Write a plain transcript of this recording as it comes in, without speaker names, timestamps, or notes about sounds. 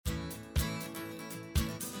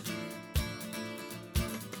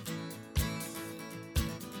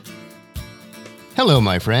Hello,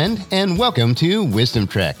 my friend, and welcome to Wisdom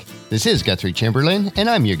Trek. This is Guthrie Chamberlain, and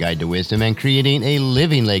I'm your guide to wisdom and creating a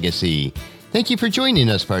living legacy. Thank you for joining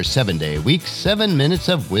us for our 7-day-a-week, 7 Minutes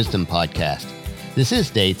of Wisdom podcast. This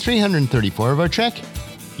is day 334 of our trek.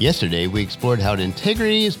 Yesterday, we explored how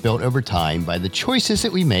integrity is built over time by the choices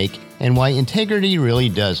that we make and why integrity really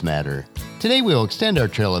does matter. Today, we will extend our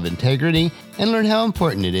trail of integrity and learn how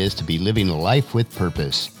important it is to be living a life with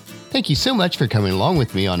purpose. Thank you so much for coming along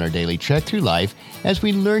with me on our daily trek through life as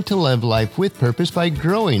we learn to live life with purpose by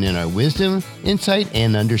growing in our wisdom, insight,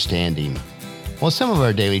 and understanding. While some of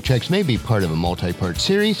our daily treks may be part of a multi-part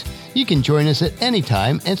series, you can join us at any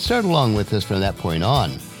time and start along with us from that point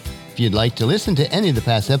on. If you'd like to listen to any of the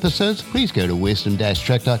past episodes, please go to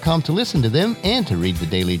wisdom-trek.com to listen to them and to read the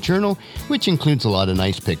daily journal, which includes a lot of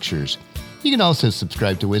nice pictures. You can also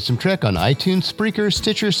subscribe to Wisdom Trek on iTunes, Spreaker,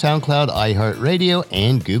 Stitcher, SoundCloud, iHeartRadio,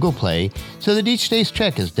 and Google Play so that each day's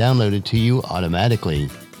trek is downloaded to you automatically.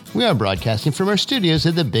 We are broadcasting from our studios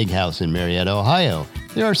at the Big House in Marietta, Ohio.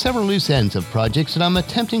 There are several loose ends of projects that I'm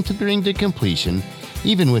attempting to bring to completion.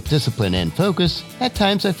 Even with discipline and focus, at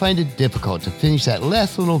times I find it difficult to finish that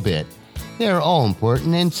last little bit. They are all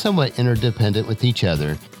important and somewhat interdependent with each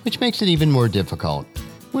other, which makes it even more difficult.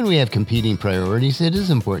 When we have competing priorities, it is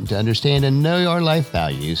important to understand and know our life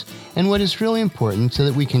values and what is really important so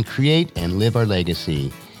that we can create and live our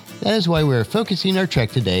legacy. That is why we are focusing our trek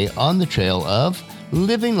today on the trail of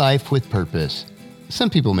living life with purpose. Some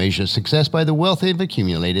people measure success by the wealth they've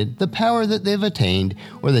accumulated, the power that they've attained,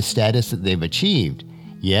 or the status that they've achieved.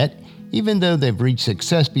 Yet, even though they've reached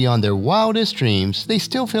success beyond their wildest dreams, they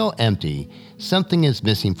still feel empty. Something is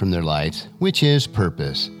missing from their lives, which is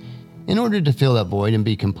purpose. In order to fill that void and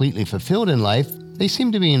be completely fulfilled in life, they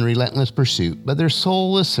seem to be in relentless pursuit, but their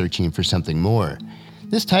soul is searching for something more.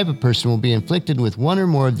 This type of person will be inflicted with one or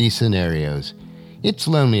more of these scenarios. It's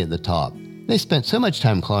lonely at the top. They spent so much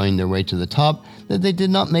time clawing their way to the top that they did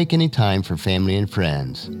not make any time for family and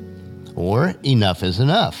friends. Or enough is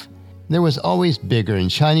enough. There was always bigger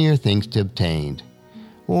and shinier things to obtain.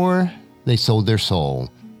 Or they sold their soul.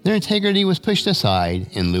 Their integrity was pushed aside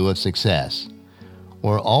in lieu of success.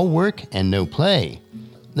 Or all work and no play.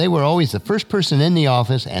 They were always the first person in the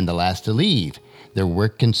office and the last to leave. Their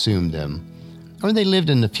work consumed them. Or they lived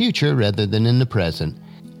in the future rather than in the present.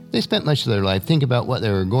 They spent much of their life thinking about what they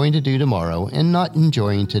were going to do tomorrow and not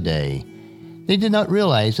enjoying today. They did not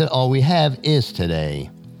realize that all we have is today.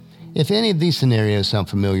 If any of these scenarios sound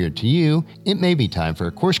familiar to you, it may be time for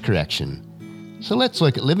a course correction. So let's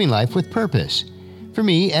look at living life with purpose. For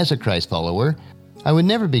me, as a Christ follower, I would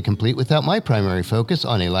never be complete without my primary focus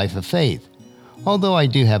on a life of faith. Although I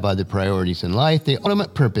do have other priorities in life, the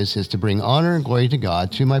ultimate purpose is to bring honor and glory to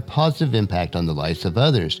God through my positive impact on the lives of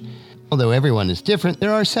others. Although everyone is different,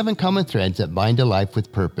 there are 7 common threads that bind a life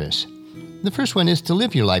with purpose. The first one is to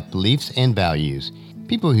live your life beliefs and values.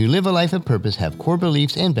 People who live a life of purpose have core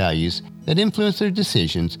beliefs and values that influence their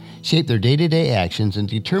decisions, shape their day-to-day actions, and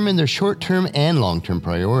determine their short-term and long-term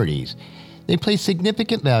priorities. They place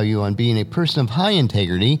significant value on being a person of high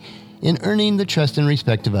integrity in earning the trust and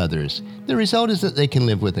respect of others. The result is that they can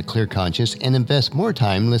live with a clear conscience and invest more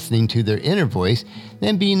time listening to their inner voice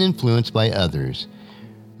than being influenced by others.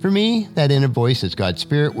 For me, that inner voice is God's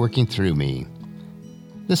Spirit working through me.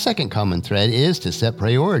 The second common thread is to set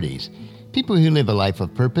priorities. People who live a life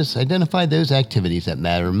of purpose identify those activities that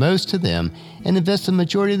matter most to them and invest the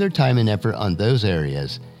majority of their time and effort on those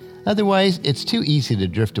areas. Otherwise, it's too easy to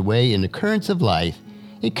drift away in the currents of life.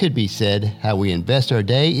 It could be said, how we invest our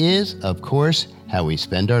day is, of course, how we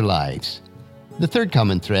spend our lives. The third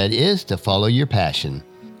common thread is to follow your passion.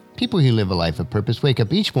 People who live a life of purpose wake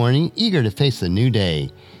up each morning eager to face the new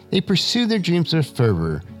day. They pursue their dreams with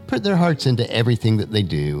fervor, put their hearts into everything that they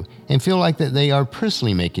do, and feel like that they are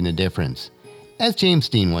personally making a difference. As James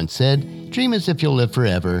Dean once said, dream as if you'll live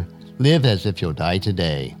forever, live as if you'll die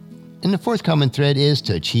today. And the fourth common thread is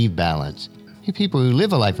to achieve balance. People who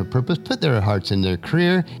live a life of purpose put their hearts in their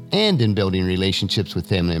career and in building relationships with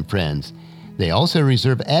family and friends. They also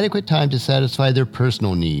reserve adequate time to satisfy their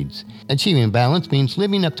personal needs. Achieving balance means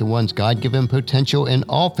living up to one's God-given potential in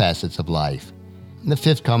all facets of life. The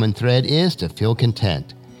fifth common thread is to feel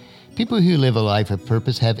content. People who live a life of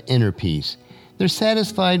purpose have inner peace. They're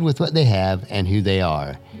satisfied with what they have and who they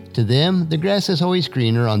are. To them, the grass is always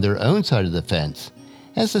greener on their own side of the fence.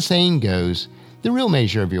 As the saying goes, the real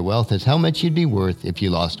measure of your wealth is how much you'd be worth if you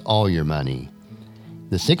lost all your money.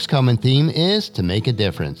 The sixth common theme is to make a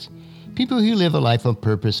difference. People who live a life of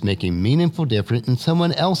purpose make a meaningful difference in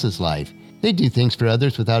someone else's life. They do things for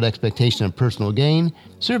others without expectation of personal gain,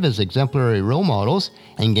 serve as exemplary role models,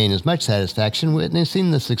 and gain as much satisfaction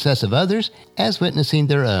witnessing the success of others as witnessing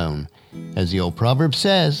their own. As the old proverb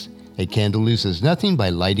says, a candle loses nothing by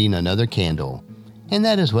lighting another candle. And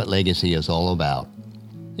that is what legacy is all about.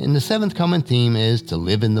 And the seventh common theme is to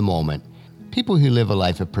live in the moment. People who live a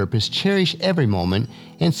life of purpose cherish every moment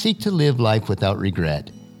and seek to live life without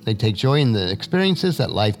regret. They take joy in the experiences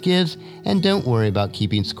that life gives and don't worry about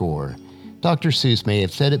keeping score. Dr. Seuss may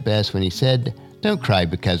have said it best when he said, "Don't cry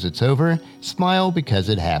because it's over, smile because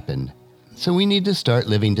it happened." So we need to start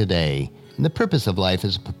living today. The purpose of life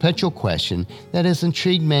is a perpetual question that has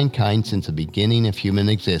intrigued mankind since the beginning of human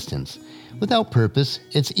existence. Without purpose,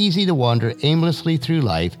 it's easy to wander aimlessly through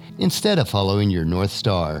life instead of following your North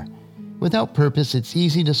Star. Without purpose, it's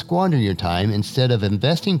easy to squander your time instead of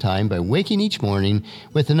investing time by waking each morning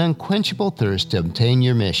with an unquenchable thirst to obtain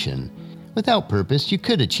your mission. Without purpose, you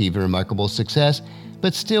could achieve a remarkable success,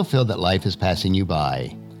 but still feel that life is passing you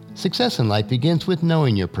by. Success in life begins with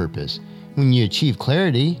knowing your purpose. When you achieve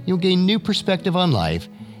clarity, you'll gain new perspective on life.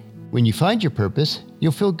 When you find your purpose,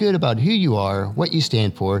 you'll feel good about who you are, what you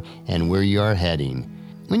stand for, and where you are heading.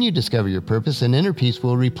 When you discover your purpose, an inner peace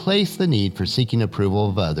will replace the need for seeking approval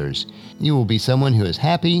of others. You will be someone who is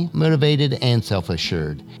happy, motivated, and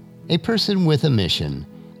self-assured. A person with a mission.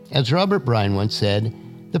 As Robert Bryan once said,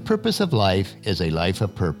 "The purpose of life is a life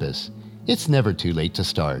of purpose." It's never too late to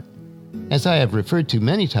start. As I have referred to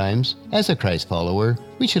many times, as a Christ follower,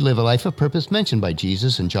 we should live a life of purpose mentioned by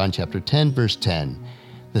Jesus in John chapter 10, verse 10.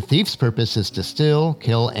 The thief's purpose is to steal,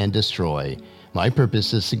 kill, and destroy. My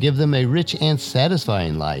purpose is to give them a rich and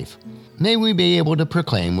satisfying life. May we be able to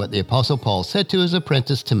proclaim what the Apostle Paul said to his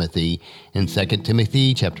apprentice Timothy in 2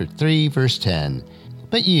 Timothy chapter 3, verse 10.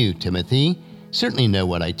 But you, Timothy, certainly know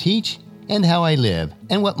what I teach and how I live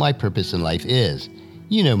and what my purpose in life is.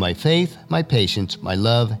 You know my faith, my patience, my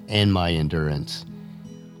love, and my endurance.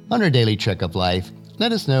 On our daily trek of life,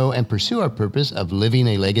 let us know and pursue our purpose of living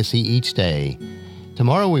a legacy each day.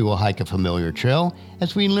 Tomorrow we will hike a familiar trail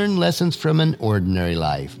as we learn lessons from an ordinary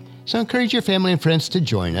life. So encourage your family and friends to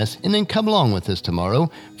join us and then come along with us tomorrow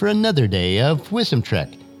for another day of Wisdom Trek,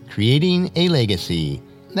 creating a legacy.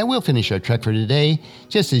 Now we'll finish our trek for today.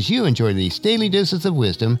 Just as you enjoy these daily doses of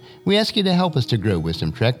wisdom, we ask you to help us to grow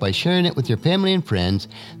Wisdom Trek by sharing it with your family and friends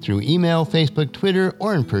through email, Facebook, Twitter,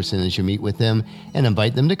 or in person as you meet with them, and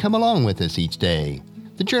invite them to come along with us each day.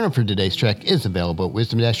 The journal for today's trek is available at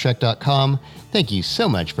wisdom-trek.com. Thank you so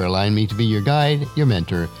much for allowing me to be your guide, your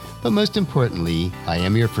mentor, but most importantly, I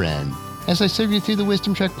am your friend, as I serve you through the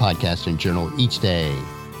Wisdom Trek podcast and journal each day.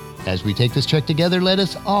 As we take this trek together, let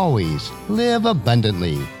us always live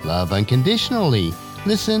abundantly, love unconditionally,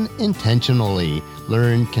 listen intentionally,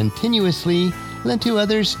 learn continuously, lend to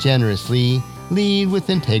others generously, lead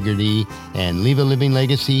with integrity, and leave a living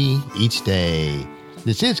legacy each day.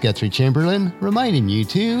 This is Guthrie Chamberlain, reminding you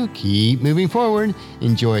to keep moving forward,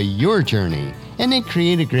 enjoy your journey, and then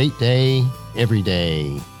create a great day every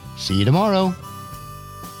day. See you tomorrow.